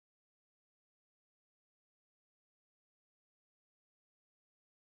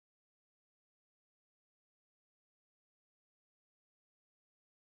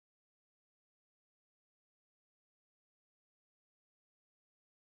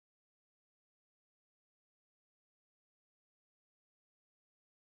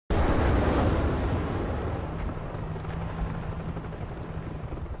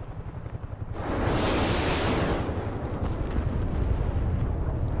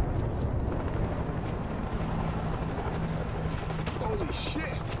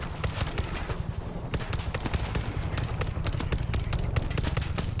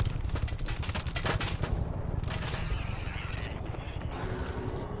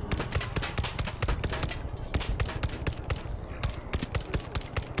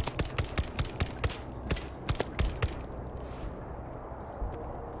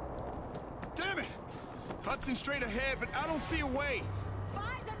racing straight ahead, but I don't see a way.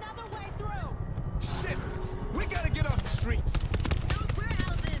 Find another way through! Shit! We gotta get off the streets. Those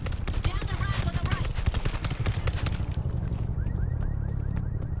warehouses! Down the ramp on the right.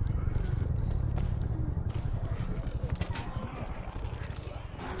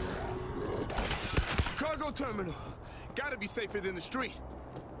 Cargo terminal. Gotta be safer than the street.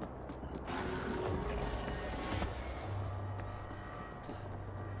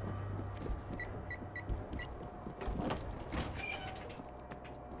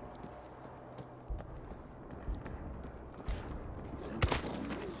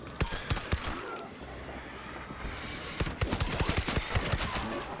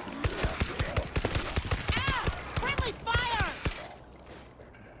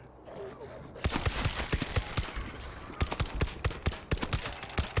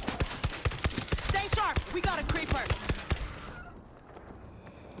 We got a creeper!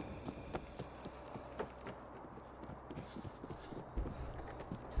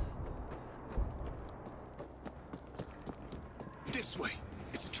 This way.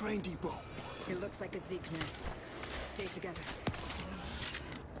 It's a train depot. It looks like a Zeke nest. Stay together.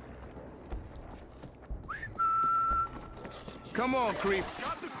 Come on, creep.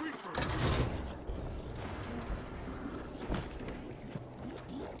 Got the creeper.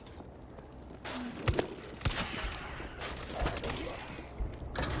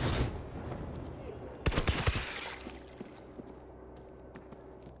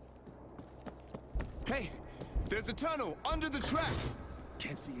 Hey, there's a tunnel under the tracks.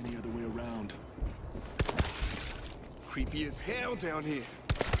 Can't see any other way around. Creepy as hell down here.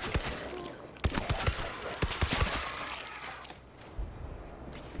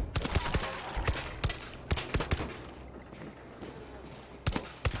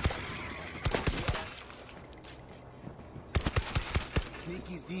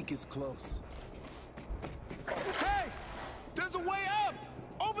 Sneaky Zeke is close. Hey! There's a way up!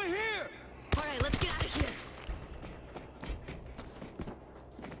 Over here! Alright, let's get out of here!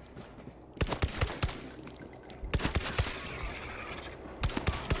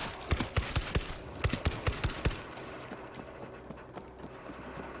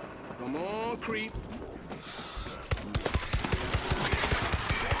 Come on, creep.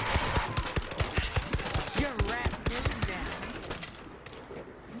 You're rat food now.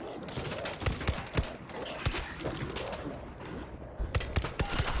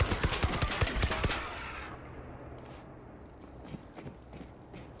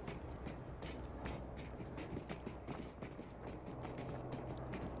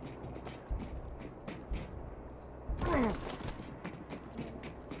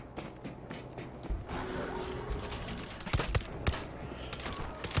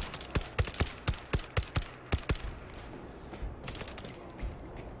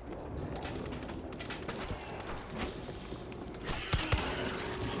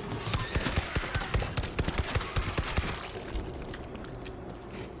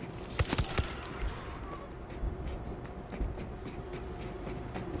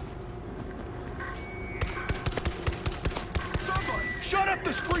 Shut up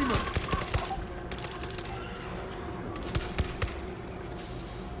the screamer!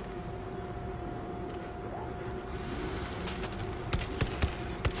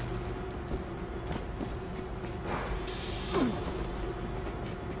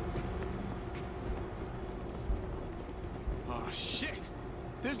 Oh, shit!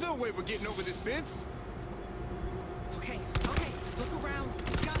 There's no way we're getting over this fence. Okay, look around.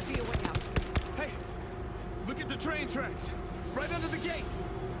 Gotta be a way out. Hey, look at the train tracks. Right under the gate.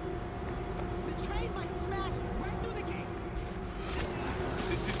 The train might smash right through the gate.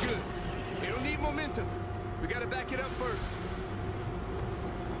 This is good. It'll need momentum. We gotta back it up first.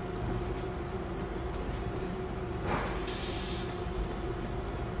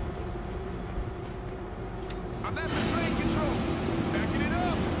 I'm at the train controls. Backing it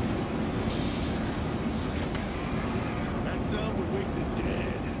up. That sound would wake the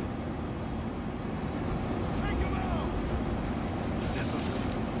dead. Take him out. Yes, sir.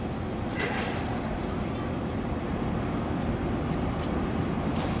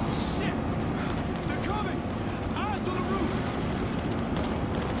 Shit! They're coming! Eyes on the roof!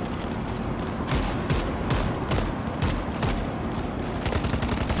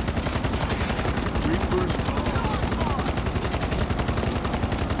 Reaper's gone.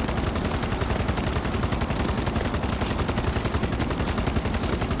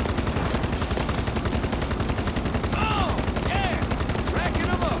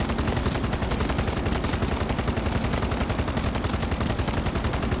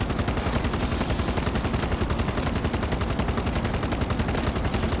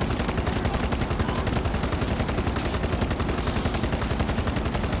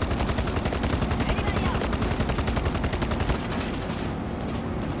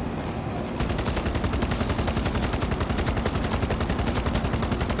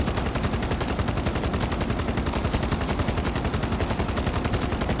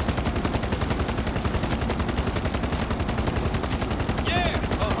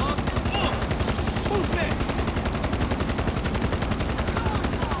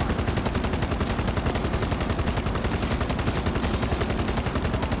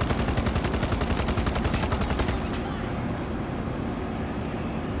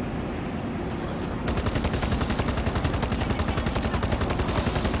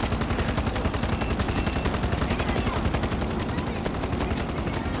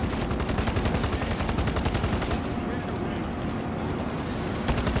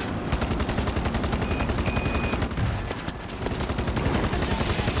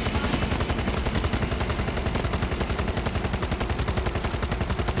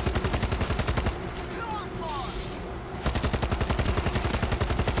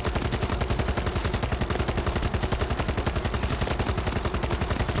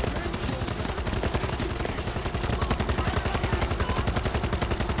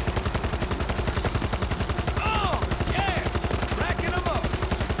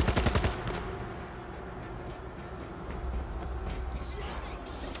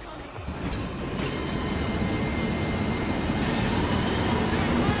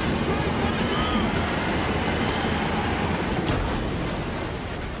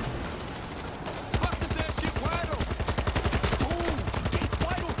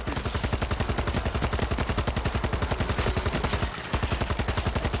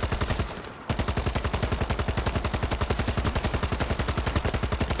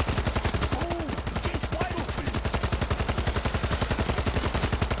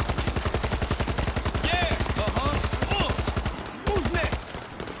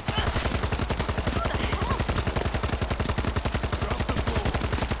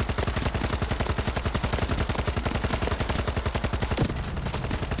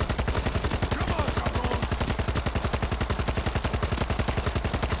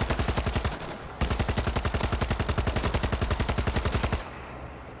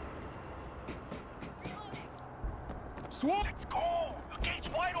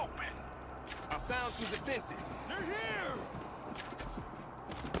 some defenses. They're here!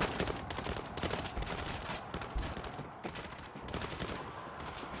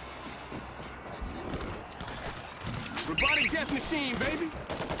 Robotic death machine, baby!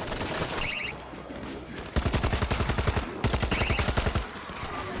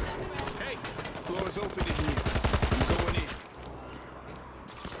 Hey, floor's open in here. I'm going in.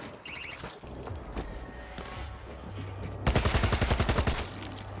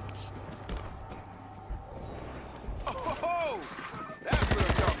 Oh, that's what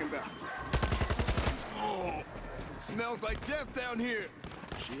I'm talking about. Oh, it smells like death down here.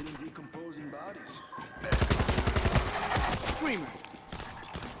 Shit and decomposing bodies. Screamer.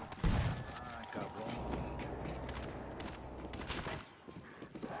 I got wrong.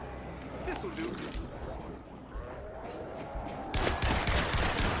 This'll do.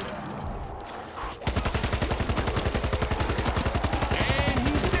 And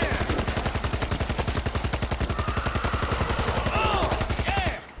he's dead. Oh,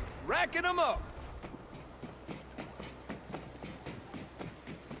 yeah! Racking him up.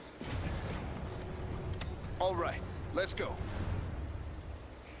 All right, let's go.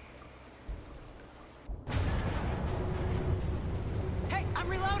 Hey, I'm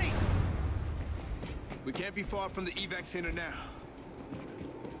reloading! We can't be far from the evac center now.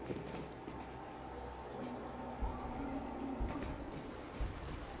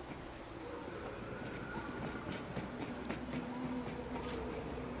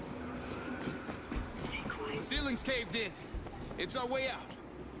 Stay quiet. Ceiling's caved in. It's our way out.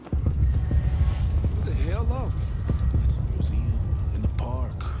 Who the hell are we? It's a museum in the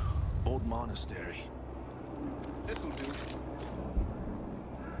park. Old monastery. This'll do.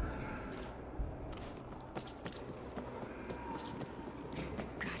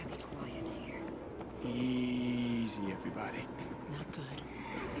 Gotta be quiet here. Easy, everybody. Not good.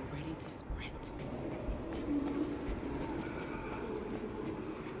 Be ready to sprint.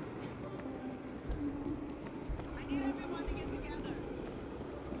 I need everyone to get together.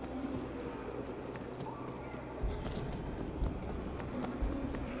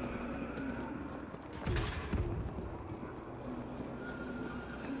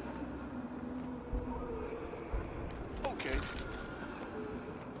 Okay.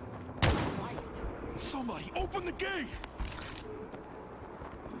 Quiet. Somebody open the gate!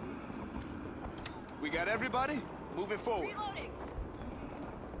 We got everybody? Moving forward. Reloading!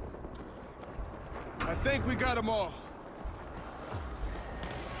 I think we got them all.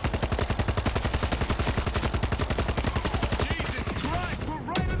 Jesus Christ, we're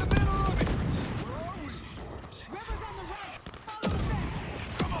right in the middle of it! Where are we? River's on the right! Follow the fence!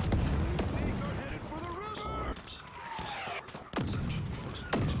 Come on! Zeke are headed for the river!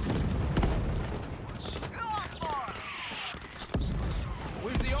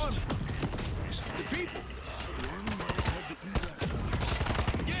 Where's the army? The people? The army might have had the evac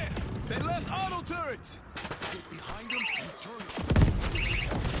point. Yeah, they left auto turrets! Get behind them and turn it.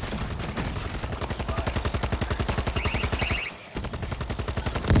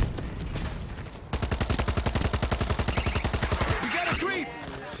 We got a creep!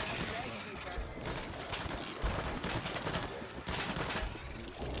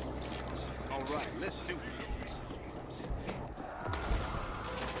 All right, let's do this.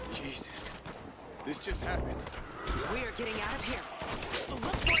 Jesus, this just happened. We are getting out of here. So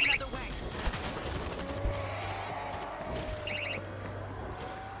look for another way.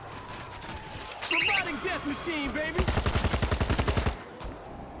 Robotic death machine, baby!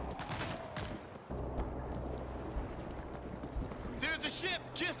 There's a ship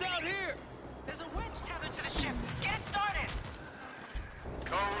just out here! There's a winch tethered to the ship. Get it started!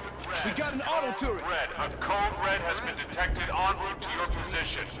 Code Red. We got an auto turret. Red. A code red has been detected en route to your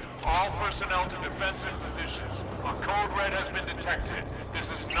position. All personnel to defensive positions. A code red has been detected. This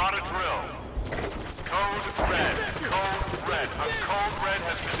is not a drill. Code red. Code red. A code red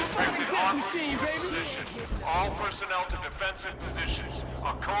has been detected en route to your position. All personnel to defensive positions.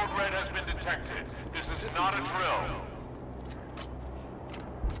 A code red has been detected. This is not a drill.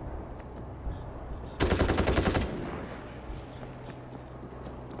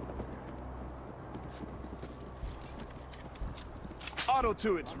 Auto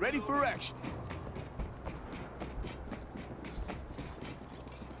turrets ready for action.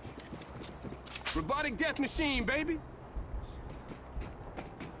 Robotic death machine, baby!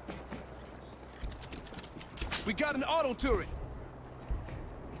 We got an auto turret!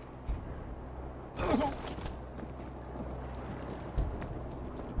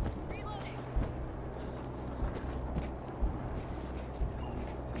 Reloading! No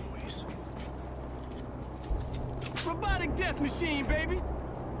noise. Robotic death machine, baby!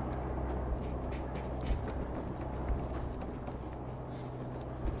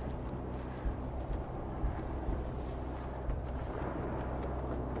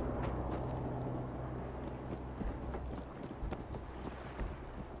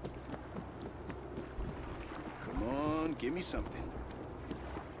 Give me something.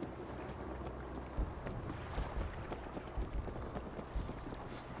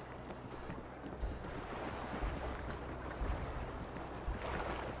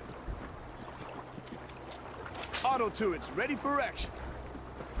 Auto turrets ready for action.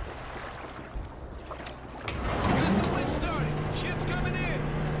 Got the wind started. Ships coming in.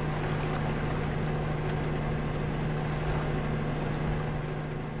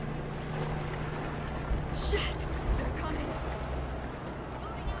 Shit! They're coming.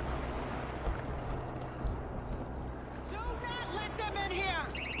 Do not let them in here!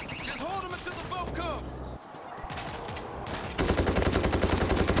 Just hold them until the boat comes.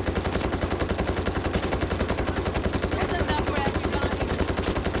 There's enough for everybody.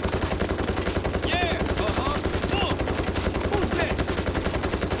 Yeah, Who's next?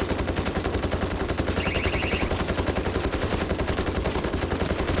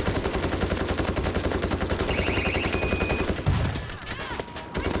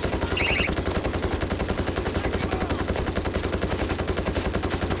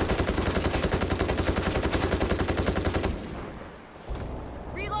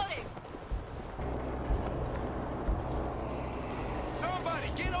 Reloading! Somebody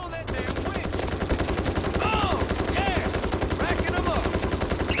get on that damn winch! Oh, yeah! Racking them up!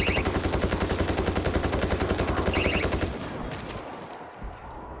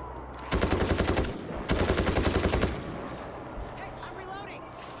 Hey, I'm reloading!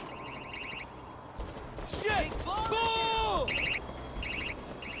 Shit! Boom!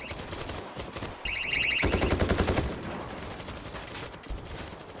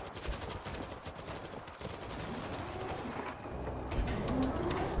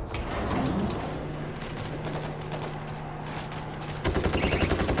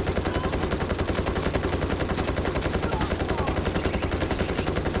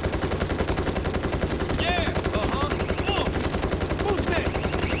 Yeah, Who's next?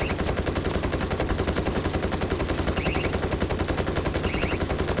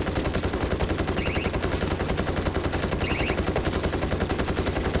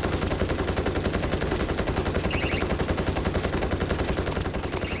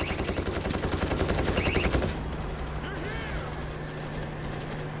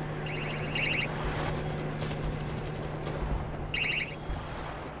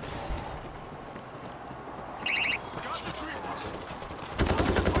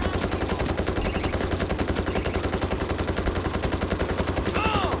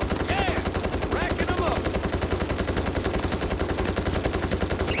 Oh, yeah! Racking them up!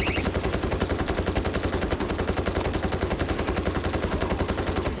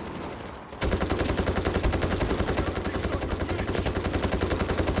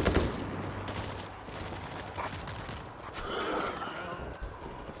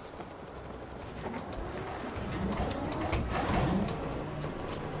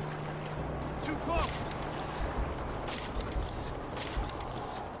 Too close!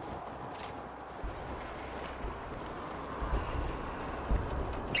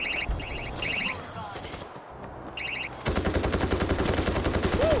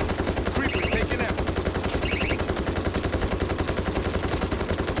 Woo! Creeper taking out.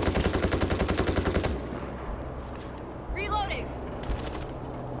 Reloading!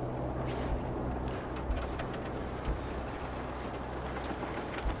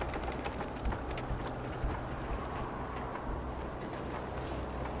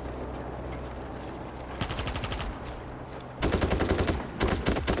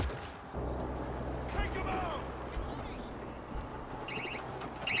 Take him out!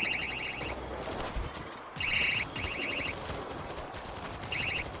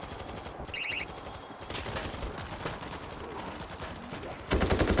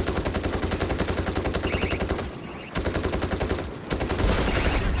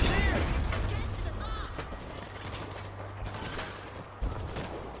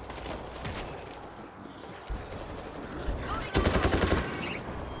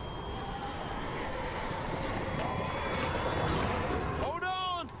 Hold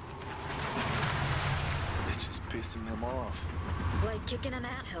on! It's just pissing them off. Like kicking an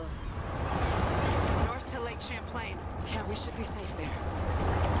anthill. North to Lake Champlain. Yeah, we should be safe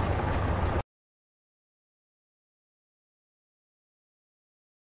there.